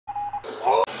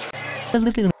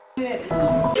Alright,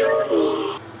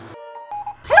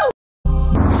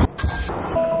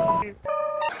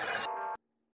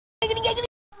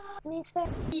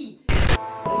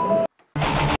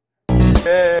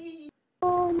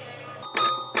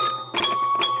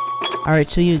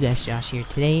 so you guys, Josh here.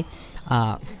 Today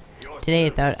I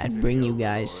thought I'd bring you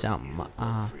guys some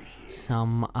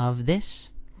of this.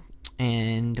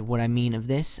 And what I mean of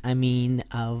this, I mean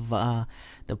of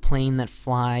the plane that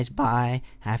flies by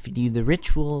after you do the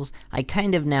rituals. I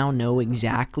kind of now know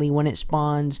exactly when it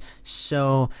spawns.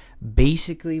 So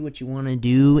basically what you want to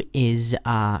do is you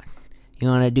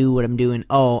want to do what I'm doing.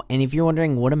 Oh, and if you're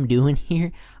wondering what I'm doing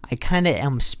here, I kind of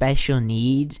am special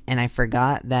needs, and I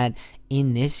forgot that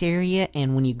in this area,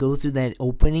 and when you go through that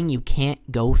opening, you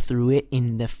can't go through it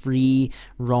in the free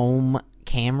roam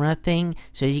camera thing.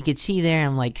 So as you can see there,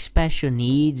 I'm like special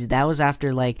needs. That was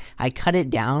after like I cut it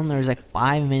down. There was like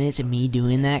 5 minutes of me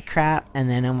doing that crap, and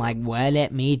then I'm like, what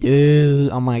let me do?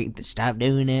 I'm like, stop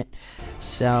doing it.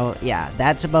 So yeah,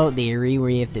 that's about the area where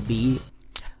you have to be.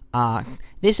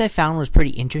 This I found was pretty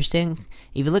interesting.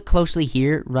 If you look closely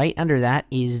here, right under that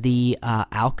is the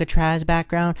Alcatraz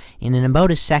background, and in about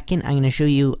a second I'm going to show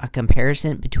you a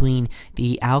comparison between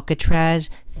the Alcatraz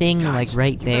thing, like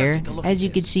right there. As you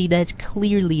can see, that's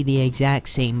clearly the exact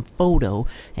same photo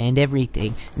and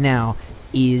everything. Now,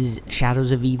 is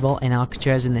Shadows of Evil and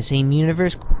Alcatraz in the same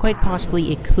universe? Quite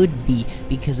possibly it could be,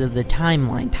 because of the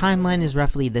timeline. Timeline is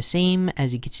roughly the same,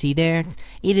 as you can see there.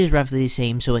 It is roughly the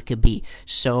same, so it could be.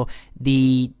 So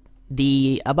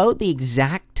about the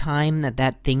exact time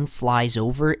that thing flies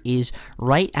over is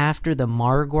right after the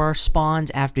Margwar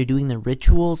spawns. After doing the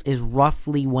rituals is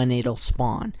roughly when it'll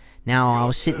spawn. Now, I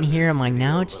was sitting here, I'm like,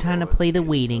 now it's time to play the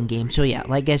waiting game. So yeah,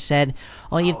 like I said,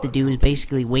 all you have to do is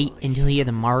basically wait until you hear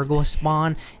the Margwa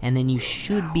spawn, and then you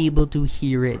should be able to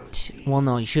hear it. Well,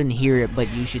 no, you shouldn't hear it,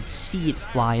 but you should see it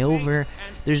fly over.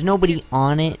 There's nobody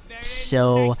on it,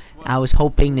 so I was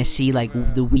hoping to see like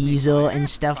the weasel and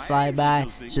stuff fly by.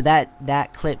 So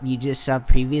that clip you just saw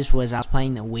previous was I was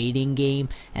playing the waiting game,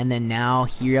 and then now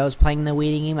here I was playing the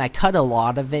waiting game. I cut a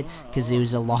lot of it because there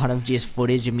was a lot of just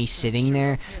footage of me sitting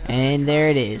there, and there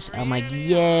it is. I'm like,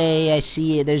 yay, I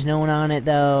see it. There's no one on it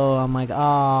though. I'm like,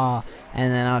 ah.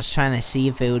 And then I was trying to see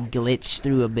if it would glitch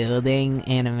through a building.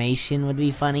 Animation would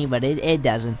be funny, but it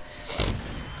doesn't.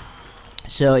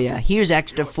 So yeah, here's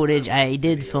extra footage. I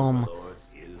did film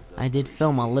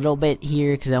a little bit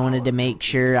here because I wanted to make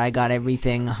sure I got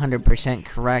everything 100%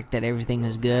 correct, that everything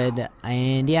is good.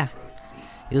 And yeah,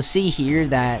 you'll see here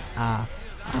that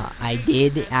I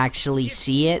did actually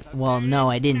see it. Well, no,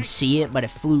 I didn't see it, but it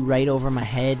flew right over my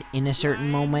head in a certain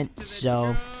moment.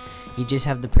 So you just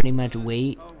have to pretty much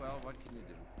wait.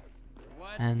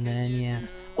 And then yeah.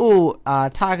 Oh,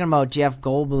 talking about Jeff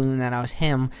Goldblum, that I was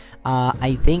him.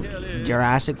 I think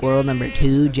Jurassic World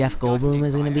 #2, Jeff Goldblum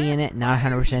is going to be in it. Not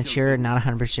 100% sure, not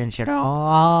 100% sure at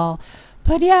all.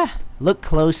 But yeah, look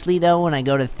closely though. When I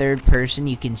go to third person,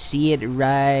 you can see it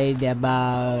right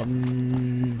about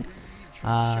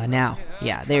now.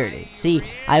 Yeah, there it is. See,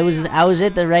 I was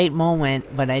at the right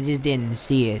moment, but I just didn't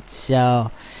see it. So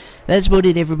that's about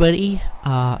it, everybody.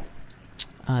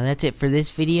 That's it for this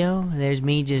video. There's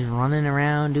me just running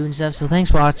around doing stuff. So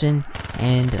thanks for watching,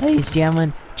 and ladies and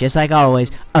gentlemen, just like always,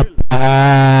 peace.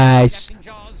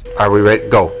 Are we ready?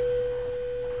 Go.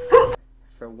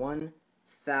 For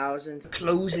 1,000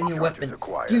 clothes in your weapon.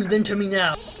 Give them to me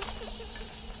now.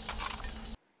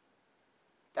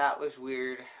 That was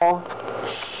weird.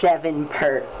 7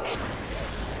 perks.